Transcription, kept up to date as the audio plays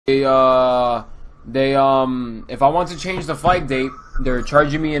if I want to change the flight date, they're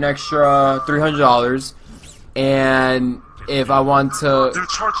charging me an extra $300, and if I want to, they're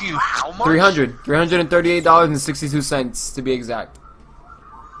charging you how much? $338.62 to be exact.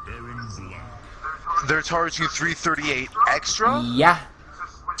 They're charging you $338 extra? Yeah.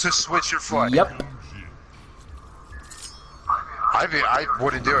 To switch your flight? Yep. I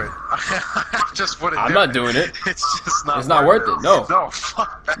wouldn't do it. I just wouldn't. I'm not doing it. It's just not. It's not worth it. No. No.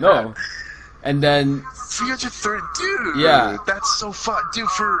 Fuck that. No. And then 330, dude. Yeah. That's so fun, dude.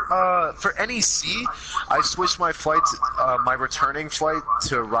 For NEC, I switched my flights, my returning flight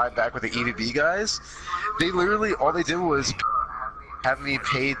to ride back with the EVB guys. They literally all they did was have me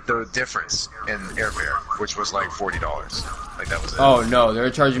pay the difference in airfare, which was like $40. Like that was it. Oh no, they're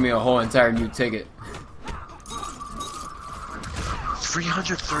charging me a whole entire new ticket.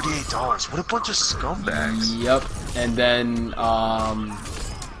 $338. What a bunch of scumbags. Yep. And then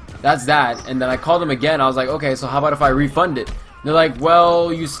that's that. And then I called them again. I was like, okay, so how about if I refund it? They're like,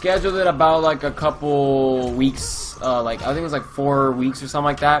 well, you scheduled it about like a couple weeks, like I think it was like 4 weeks or something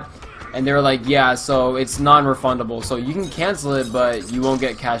like that. And they were like, yeah, so it's non-refundable, so you can cancel it, but you won't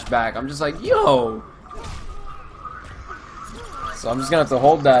get cash back. I'm just like, yo. So I'm just gonna have to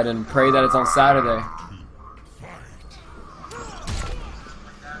hold that and pray that it's on Saturday.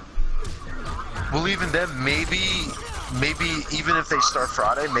 Well, even then, maybe even if they start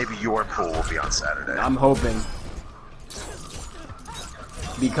Friday, maybe your pool will be on Saturday. I'm hoping.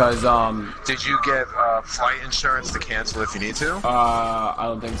 Because, did you get flight insurance to cancel if you need to? I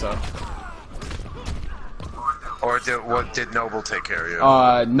don't think so. Or did Noble take care of you?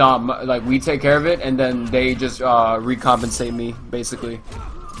 No, like, we take care of it, and then they just, recompensate me, basically.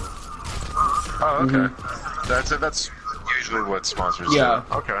 Oh, okay. That's usually what sponsors do.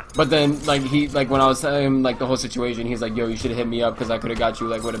 Okay. But then, like, when I was telling him, like, the whole situation, he's like, yo, you should have hit me up, because I could have got you,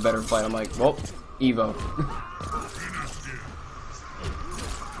 like, with a better flight. I'm like, well, Evo.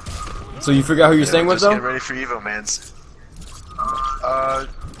 So you figure out who you're staying with, though? Just get ready for Evo, man.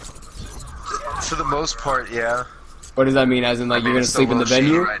 For the most part, yeah. What does that mean? As in, like, you're gonna sleep in the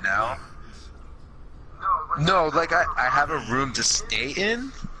venue? Right now. No, like, I have a room to stay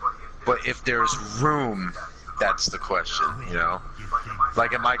in, but if there's room, that's the question, you know?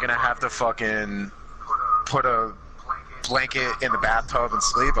 Like, am I gonna have to fucking put a blanket in the bathtub and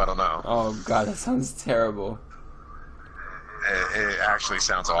sleep? I don't know. Oh, God, that sounds terrible. It actually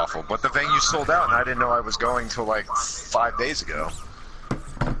sounds awful. But the venue sold out, and I didn't know I was going till, like, 5 days ago.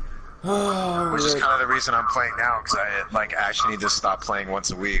 Which is kind of the reason I'm playing now, because I, like, actually need to stop playing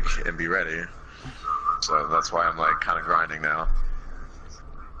once a week and be ready. So that's why I'm, like, kind of grinding now.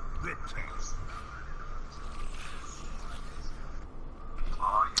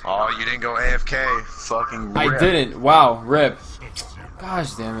 Oh, you didn't go AFK. Fucking rip. I didn't. Wow, rip.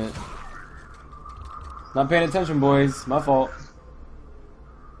 Gosh damn it. Not paying attention, boys. My fault.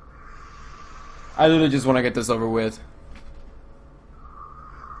 I literally just want to get this over with.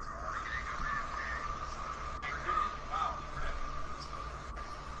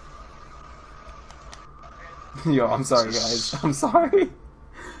 Yo, I'm sorry, guys. I'm sorry.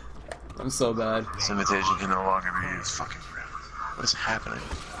 I'm so bad. This invitation can no longer be used. Fucking rip. What is happening?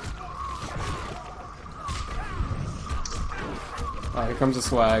 Alright, here comes the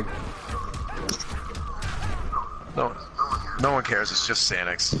swag. No one cares, it's just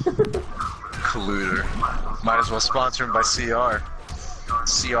Sanix. Colluder. Might as well sponsor him by CR.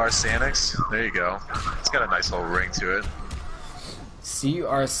 CR Sanix? There you go. It's got a nice little ring to it.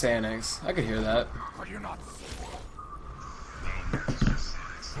 CR Sanix. I could hear that.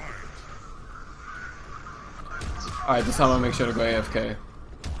 Alright, this time I'll make sure to go AFK.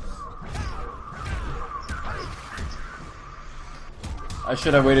 I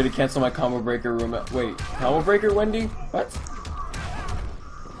should have waited to cancel my combo breaker room. Wait, combo breaker, Wendy? What?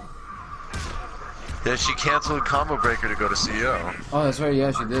 Yeah, she canceled combo breaker to go to CEO. Oh, that's right.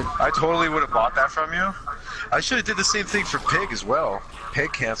 Yeah, she did. I totally would have bought that from you. I should have did the same thing for Pig as well.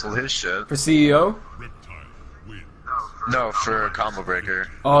 Pig canceled his shit. For CEO? No, for combo breaker.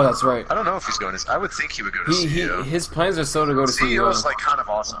 Oh, that's right. I don't know if he's going to. I would think he would go to CEO. His plans are still to go to CEO. CEO is like kind of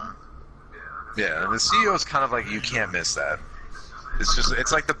awesome. Yeah, the CEO is kind of like you can't miss that. It's just,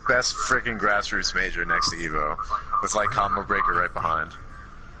 it's like the best freaking grassroots major next to Evo, with like combo breaker right behind.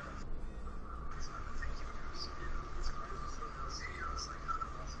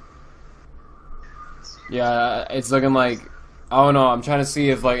 Yeah, it's looking like, I don't know, I'm trying to see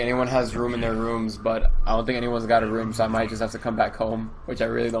if like anyone has room in their rooms, but I don't think anyone's got a room, so I might just have to come back home, which I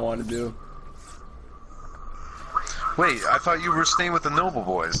really don't want to do. Wait, I thought you were staying with the Noble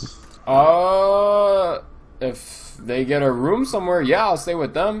Boys. If they get a room somewhere, yeah, I'll stay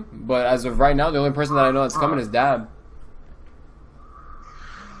with them. But as of right now, the only person that I know that's coming is Dad.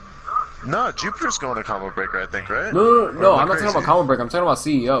 No, Jupiter's going to combo breaker, I think, right? No, I'm not talking about combo breaker. I'm talking about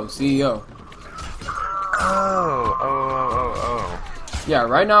CEO. Oh. Yeah,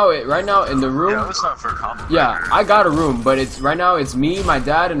 right now in the room. Yeah, that's not for combo breaker. Yeah, I got a room, but it's right now it's me, my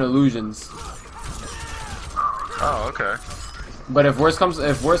dad, and Illusions. Oh, okay. But if worst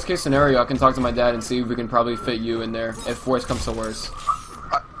case scenario, I can talk to my dad and see if we can probably fit you in there. If worst comes to worst.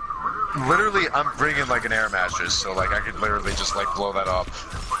 Literally, I'm bringing like an air mattress, so like I could literally just like blow that up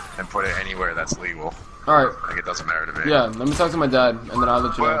and put it anywhere that's legal. All right. Like it doesn't matter to me. Yeah, let me talk to my dad, and then I'll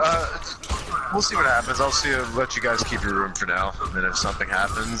let you know. We'll see what happens. Let you guys keep your room for now, and then if something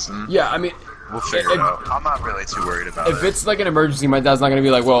happens, and yeah, I mean, we'll figure it out. I'm not really too worried about it. If it's like an emergency, my dad's not gonna be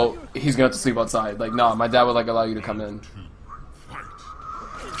like, well, he's gonna have to sleep outside. Like, no, my dad would like allow you to come in.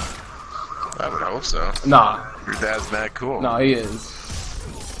 I would hope so. Nah. Your dad's mad cool. No, he is.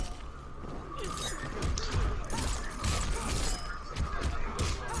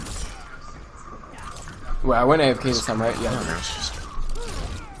 Wait, I went AFK this time, right? Yeah.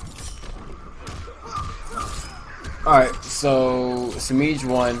 Alright, so Samij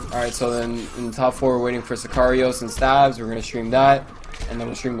won. Alright, so then in the top 4 we're waiting for Sicarios and Stabs. We're gonna stream that, and then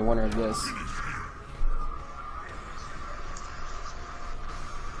we'll stream the winner of this.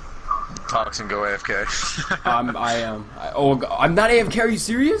 Toxin go AFK. I am. I'm not AFK, are you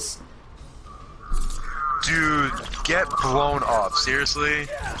serious? Dude, get blown up. Seriously?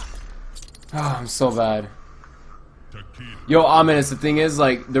 Oh, I'm so bad. Yo, Ominous, the thing is,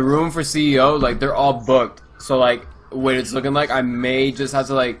 like, the room for CEO, like, they're all booked. So, like, what it's looking like, I may just have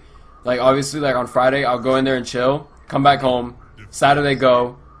to, like, obviously, like, on Friday, I'll go in there and chill, come back home, Saturday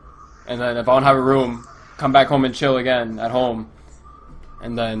go, and then if I don't have a room, come back home and chill again at home,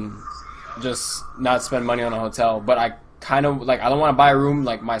 and then just not spend money on a hotel. But I kind of, like, I don't want to buy a room,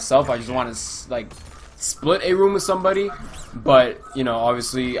 like, myself. I just want to, like, split a room with somebody. But, you know,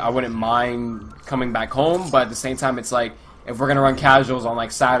 obviously, I wouldn't mind coming back home. But at the same time, it's like, if we're going to run casuals on,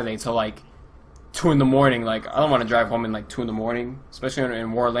 like, Saturday till, like, 2 in the morning, like, I don't want to drive home in, like, 2 in the morning. Especially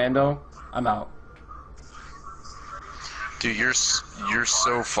in Orlando. I'm out. Dude, you're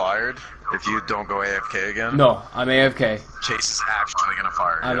so fired if you don't go AFK again. No, I'm AFK. Chase is actually going to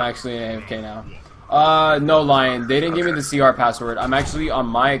fire you. I'm actually AFK now. No, Lion. They didn't give me the CR password. I'm actually on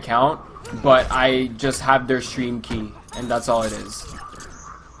my account, but I just have their stream key. And that's all it is.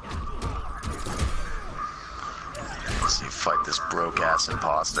 Let's see, fight this broke-ass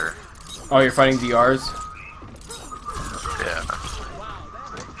imposter. Oh, you're fighting DRs? Yeah.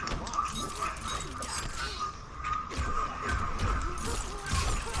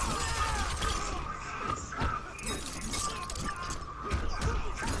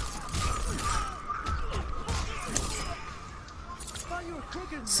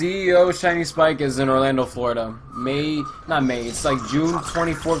 CEO Shiny Spike is in Orlando, Florida. Not May, it's like June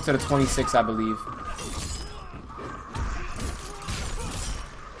 24th to the 26th, I believe.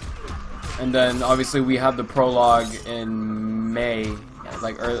 And then obviously we have the prologue in May,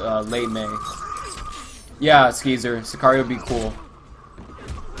 like late May. Yeah, Skeezer, Sicario would be cool.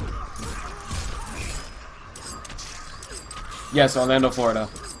 Yes, Orlando, Florida.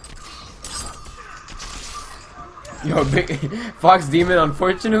 Yo, Fox Demon,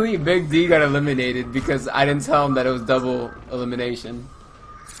 unfortunately, Big D got eliminated because I didn't tell him that it was double elimination.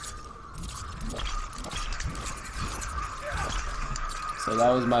 So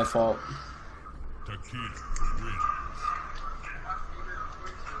that was my fault.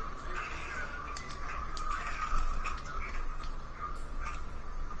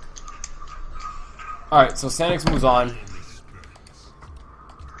 Alright, so Sanix moves on.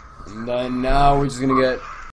 And then now we're just gonna get